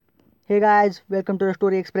Hey guys, welcome to the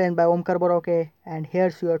story experience by Omkar Borawake, and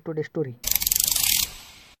here's your today's story.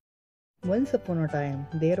 Once upon a time,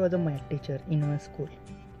 there was a math teacher in our school.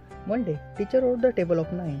 One day, teacher wrote the table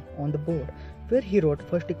of 9 on the board where he wrote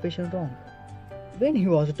first equation wrong. When he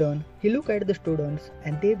was done, he looked at the students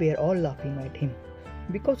and they were all laughing at him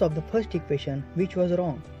because of the first equation which was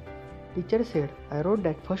wrong. Teacher said, I wrote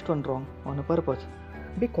that first one wrong on purpose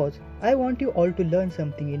because I want you all to learn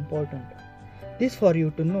something important. This for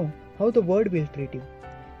you to know how the world will treat you.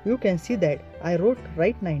 You can see that I wrote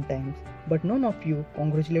right 9 times, but none of you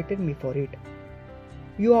congratulated me for it.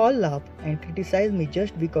 You all laugh and criticize me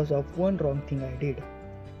just because of one wrong thing I did.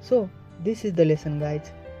 So, this is the lesson,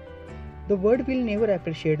 guys. The world will never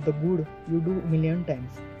appreciate the good you do million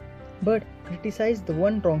times, but criticize the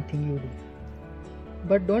one wrong thing you do.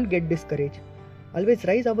 But don't get discouraged. Always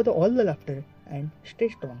rise above all the laughter and stay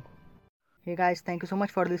strong. Hey guys, thank you so much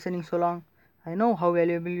for listening so long. I know how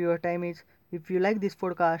valuable your time is. If you like this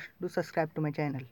podcast, do subscribe to my channel.